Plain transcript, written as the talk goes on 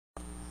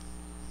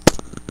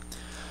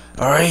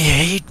I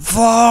hate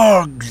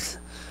vlogs!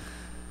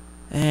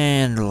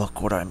 And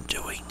look what I'm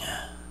doing.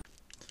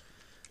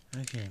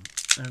 Okay,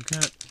 I've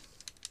got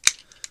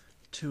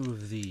two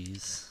of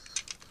these.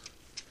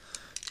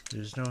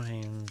 There's no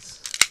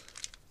hands.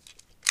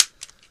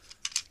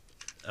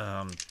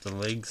 The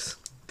legs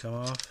come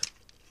off.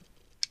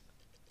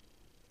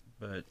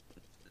 But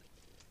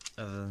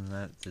other than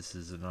that, this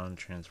is a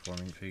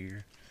non-transforming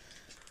figure.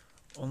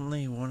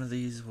 Only one of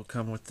these will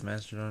come with the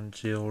Mastodon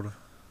shield,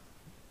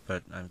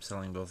 but I'm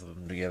selling both of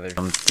them together.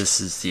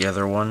 This is the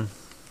other one.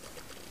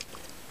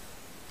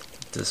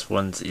 This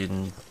one's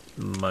in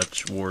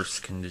much worse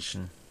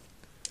condition.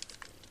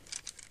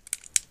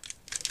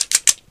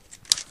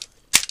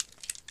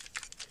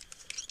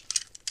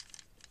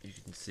 You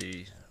can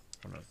see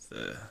one of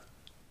the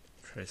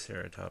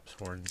Triceratops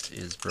horns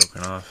is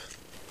broken off.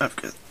 I've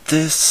got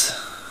this,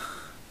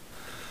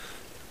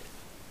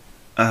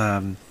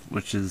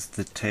 which is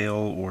the tail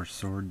or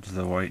sword to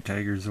the White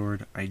Tiger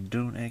Zord. I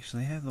don't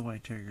actually have the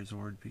White Tiger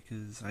Zord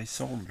because I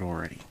sold it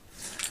already.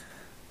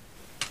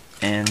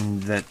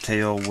 And that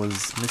tail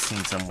was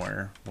missing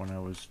somewhere when I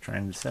was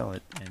trying to sell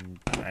it, and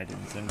I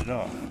didn't send it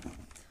off.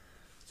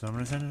 So I'm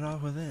going to send it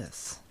off with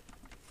this.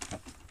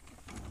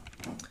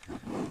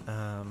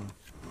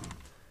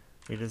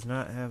 It does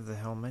not have the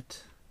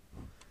helmet.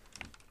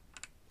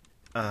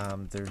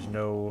 There's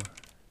no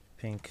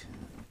pink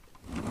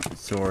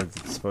sword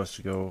that's supposed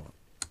to go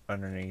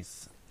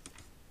underneath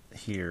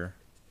here,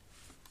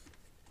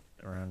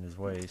 around his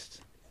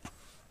waist.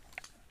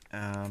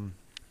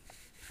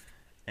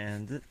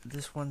 And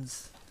this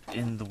one's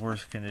in the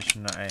worst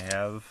condition I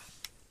have,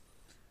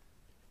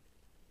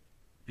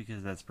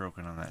 because that's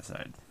broken on that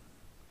side.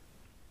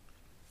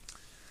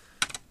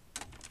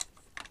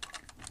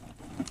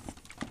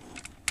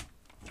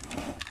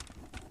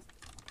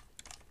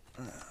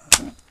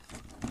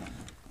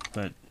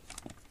 But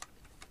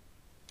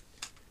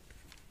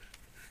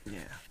yeah,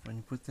 when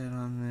you put that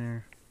on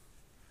there,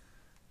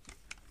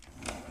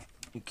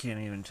 you can't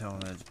even tell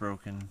that it's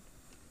broken.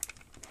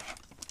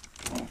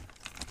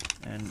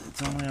 And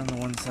it's only on the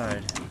one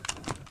side.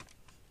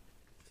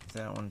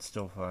 That one's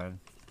still fine.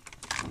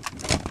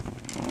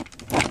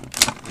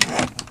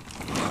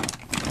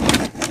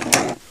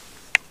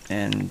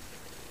 And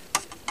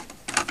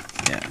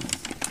yeah.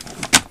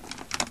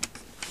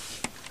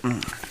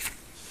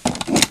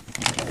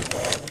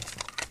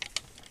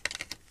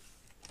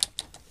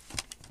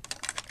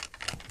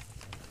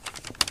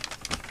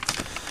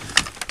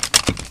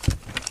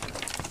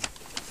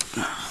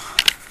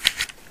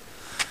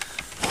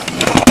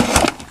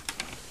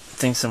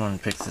 I think someone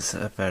picked this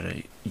up at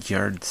a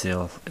yard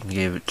sale and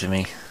gave it to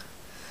me,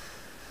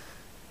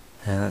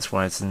 and that's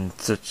why it's in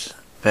such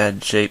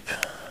bad shape.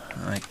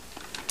 Like,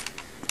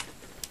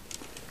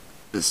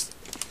 this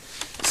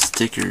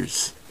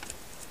sticker's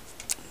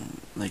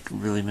like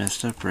really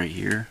messed up right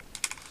here.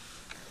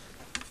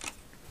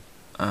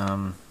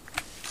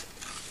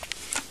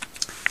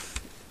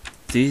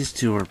 These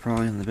two are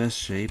probably in the best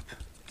shape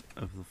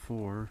of the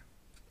four.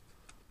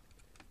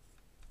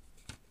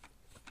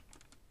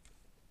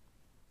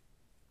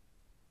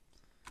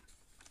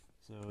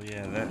 So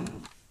yeah,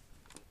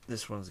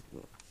 this one's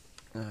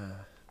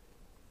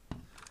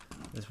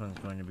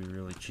going to be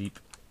really cheap.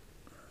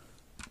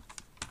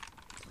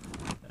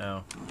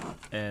 Oh,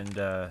 and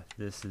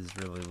this is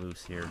really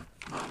loose here.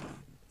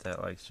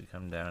 That likes to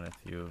come down if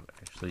you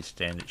actually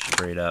stand it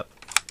straight up.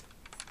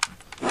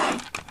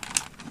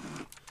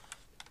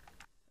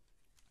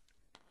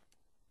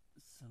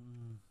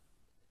 Some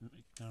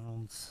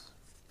McDonald's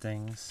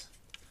things.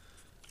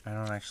 I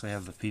don't actually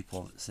have the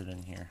people that sit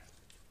in here.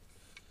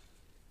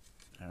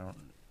 I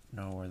don't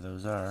know where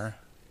those are,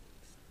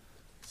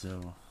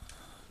 so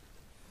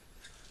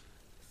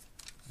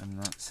I'm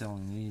not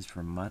selling these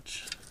for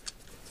much.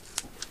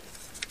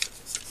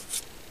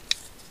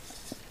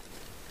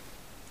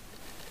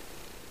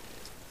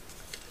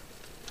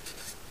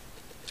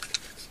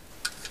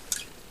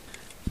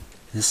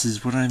 This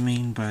is what I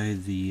mean by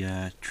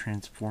the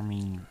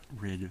transforming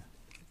red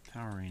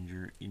Power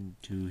Ranger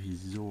into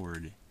his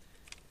Zord.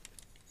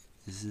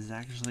 This is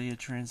actually a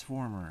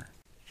transformer.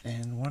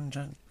 And one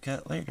jump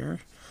cut later,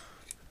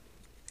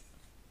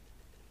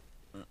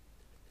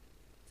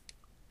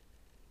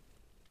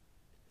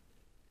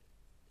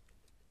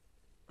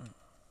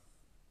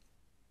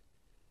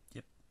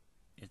 yep,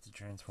 it's a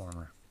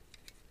transformer.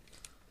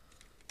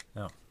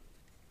 Oh,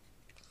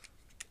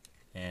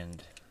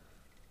 and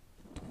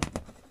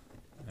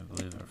I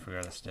believe I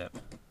forgot a step.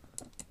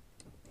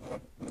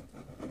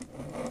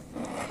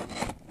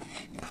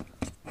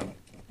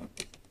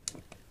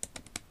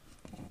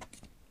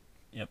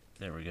 Yep,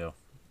 there we go.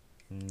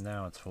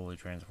 Now it's fully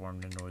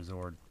transformed into a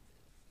Zord.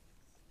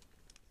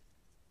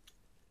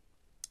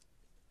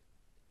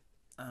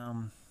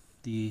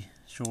 The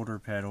shoulder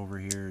pad over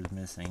here is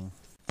missing.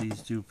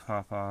 These do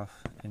pop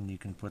off, and you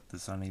can put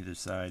this on either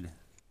side.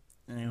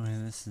 Anyway,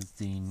 this is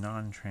the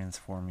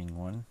non-transforming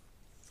one.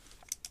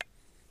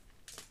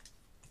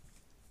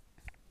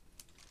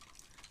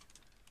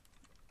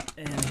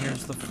 And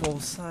here's the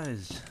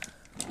full-sized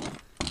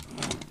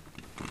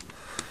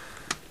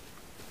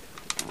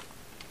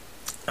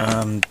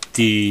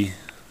The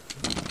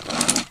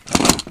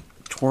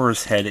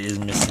Taurus head is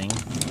missing,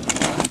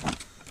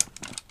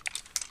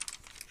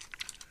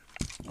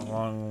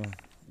 along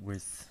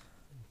with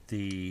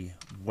the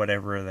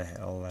whatever the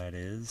hell that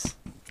is,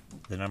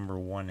 the number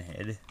 1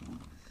 head.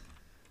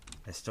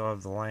 I still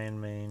have the lion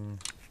mane,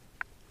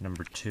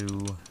 number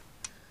 2,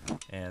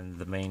 and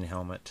the main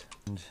helmet.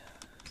 And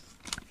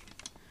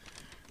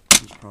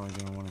he's probably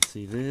going to want to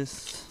see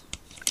this.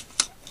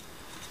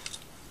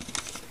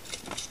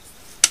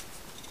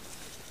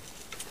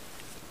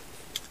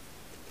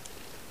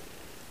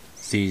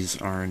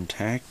 These are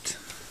intact.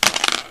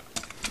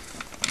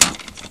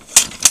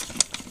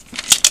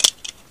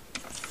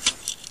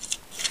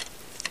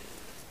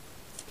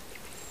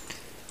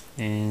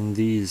 And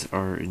these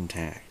are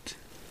intact.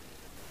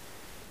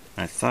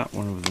 I thought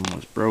one of them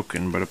was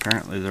broken, but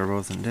apparently they're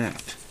both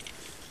intact.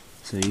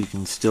 So you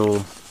can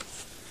still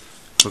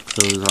hook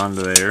those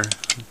onto there,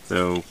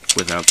 though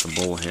without the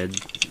bullhead.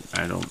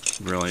 I don't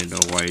really know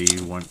why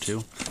you want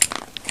to.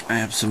 I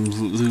have some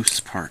loose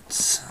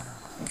parts,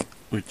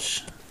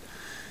 which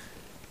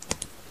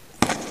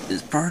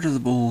is part of the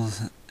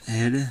bull's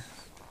head,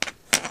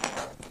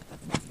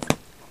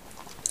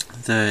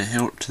 the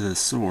hilt to the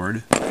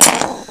sword,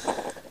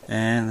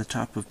 and the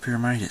top of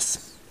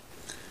Pyramidas,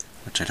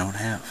 which I don't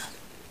have.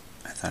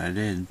 I thought I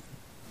did,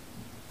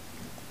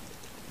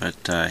 but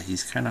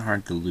he's kind of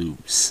hard to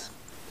lose.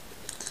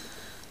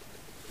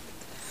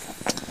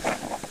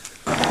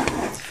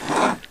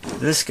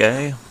 This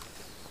guy,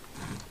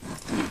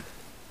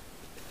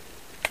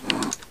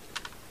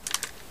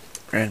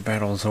 Grand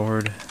Battle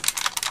Sword,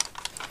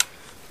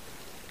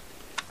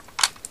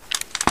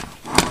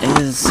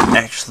 is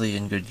actually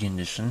in good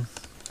condition.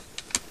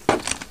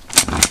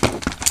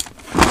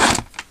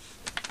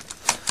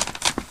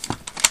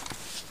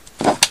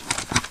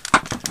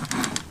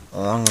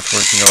 Along with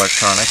working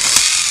electronics.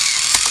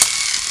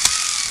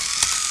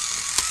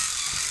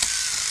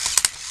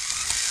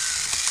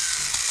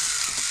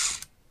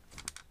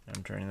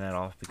 I'm turning that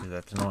off because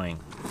that's annoying.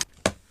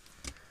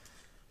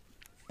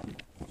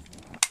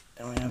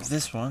 And we have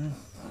this one,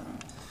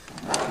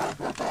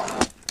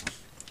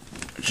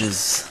 which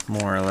is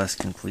more or less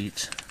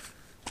complete.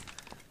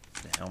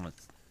 The helmet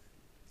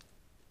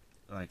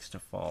likes to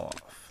fall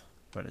off,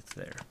 but it's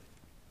there.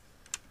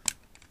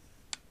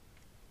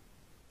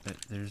 But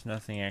there's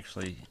nothing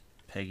actually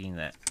pegging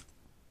that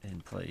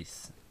in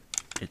place.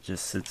 It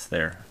just sits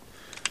there.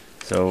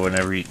 So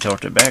whenever you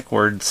tilt it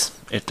backwards,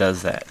 it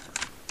does that.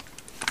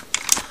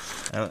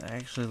 I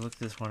actually looked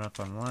this one up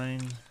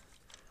online.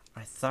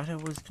 I thought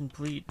it was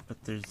complete,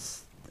 but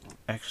there's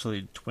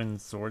actually twin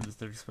swords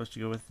that are supposed to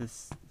go with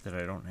this that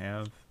I don't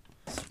have.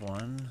 This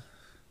one,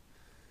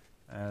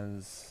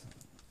 as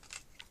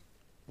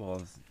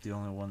well, the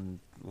only one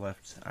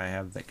left I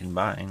have that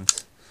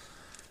combines.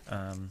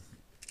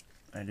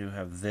 I do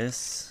have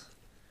this,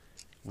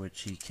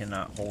 which he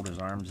cannot hold his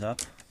arms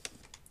up,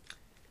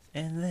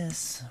 and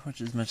this,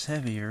 which is much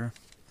heavier,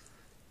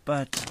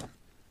 but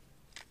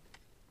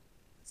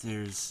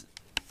there's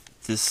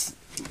this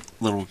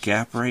little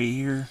gap right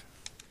here.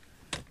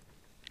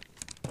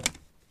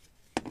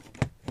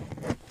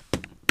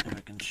 If I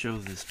can show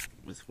this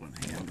with one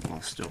hand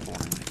while still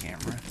holding the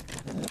camera.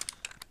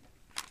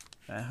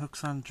 That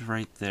hooks onto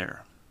right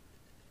there.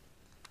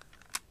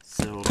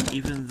 So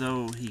even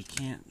though he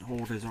can't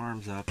hold his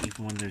arms up,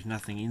 even when there's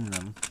nothing in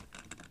them,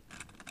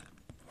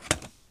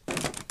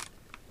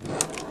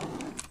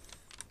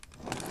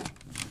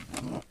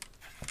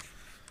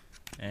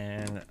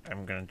 and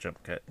I'm gonna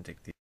jump cut and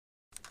take the.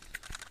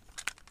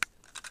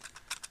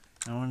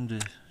 I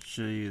wanted to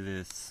show you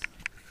this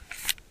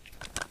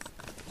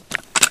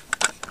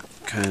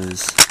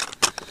because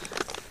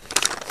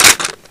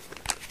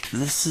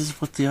this is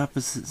what the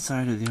opposite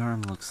side of the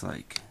arm looks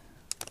like.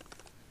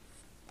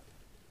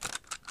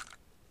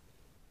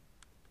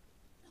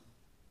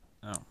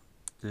 Oh,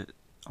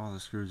 all the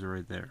screws are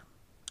right there.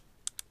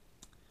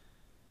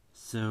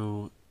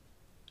 So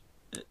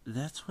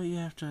that's what you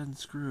have to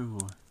unscrew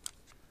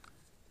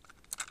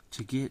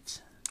to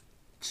get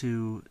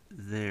to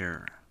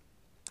there.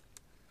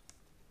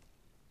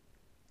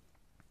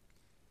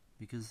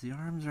 Because the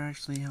arms are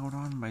actually held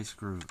on by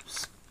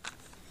screws.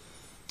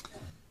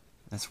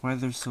 That's why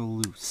they're so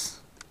loose.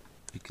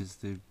 Because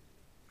they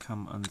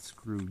come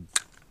unscrewed.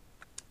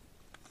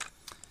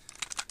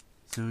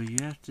 So you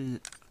have to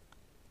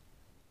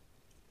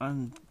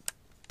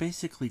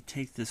basically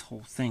take this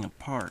whole thing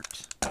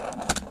apart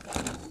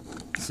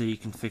so you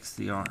can fix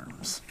the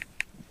arms.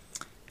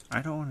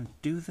 I don't want to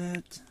do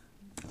that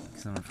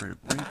because I'm afraid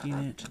of breaking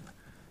it,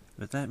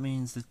 but that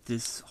means that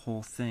this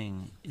whole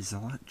thing is a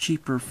lot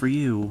cheaper for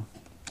you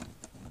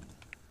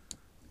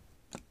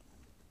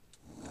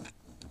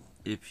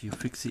if you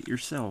fix it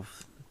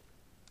yourself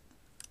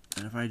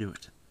than if I do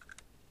it.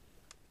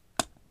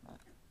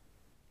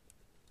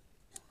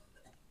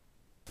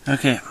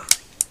 Okay,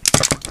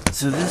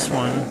 so this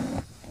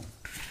one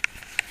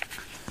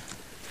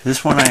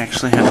I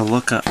actually had to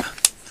look up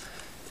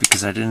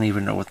because I didn't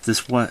even know what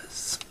this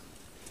was.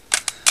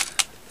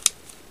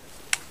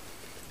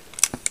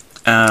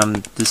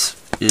 This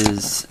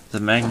is the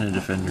Magna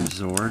Defender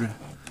Zord,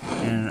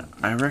 and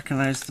I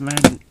recognized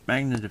the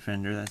Magna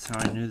Defender. That's how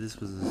I knew this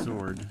was a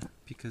Zord,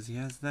 because he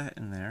has that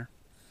in there,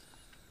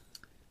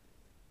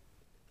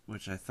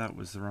 which I thought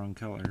was the wrong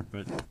color,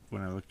 but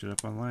when I looked it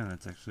up online,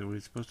 that's actually what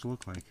he's supposed to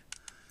look like.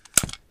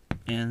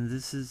 And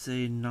this is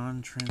a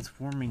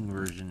non-transforming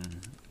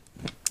version.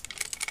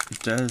 It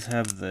does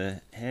have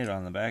the head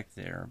on the back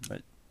there,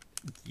 but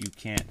you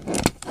can't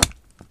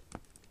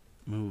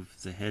move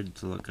the head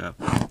to look up.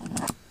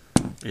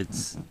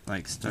 It's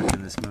like stuck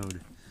in this mode.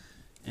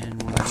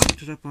 And when I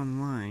looked it up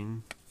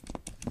online,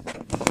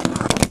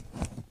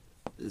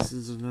 this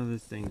is another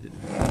thing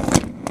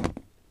that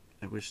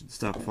I wish it'd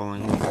stop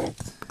falling over.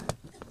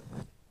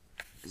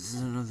 This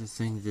is another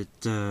thing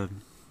that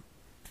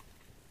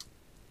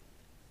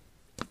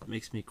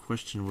makes me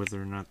question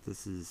whether or not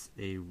this is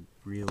a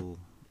real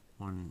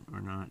one or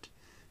not,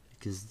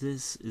 because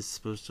this is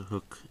supposed to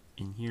hook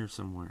in here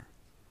somewhere,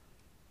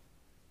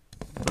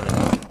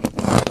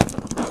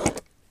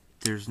 but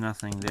there's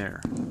nothing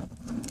there.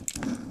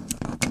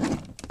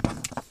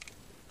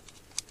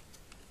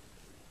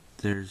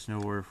 There's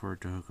nowhere for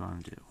it to hook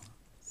onto.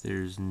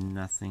 There's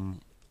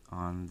nothing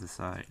on the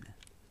side.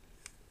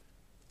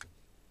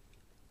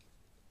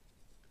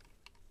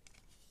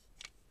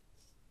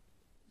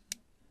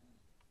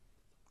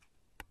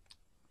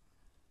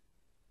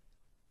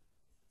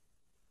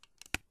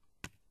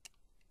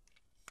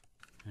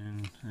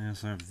 And I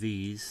also have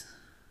these,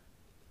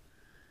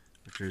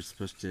 which are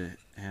supposed to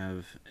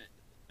have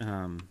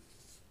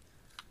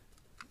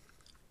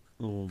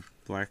little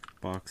black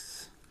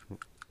box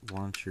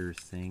launcher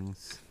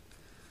things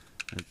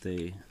that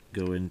they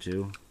go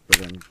into,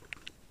 but I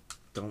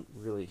don't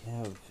really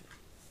have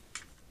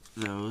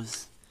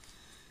those.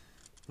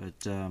 But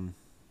yeah,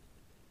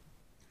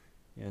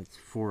 it's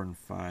 4 and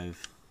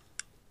 5,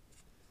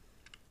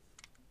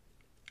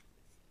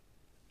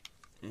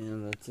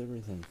 and that's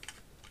everything.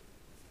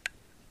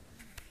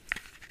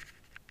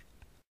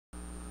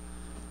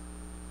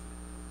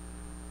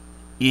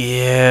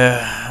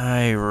 Yeah,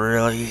 I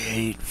really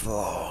hate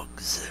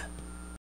vlogs.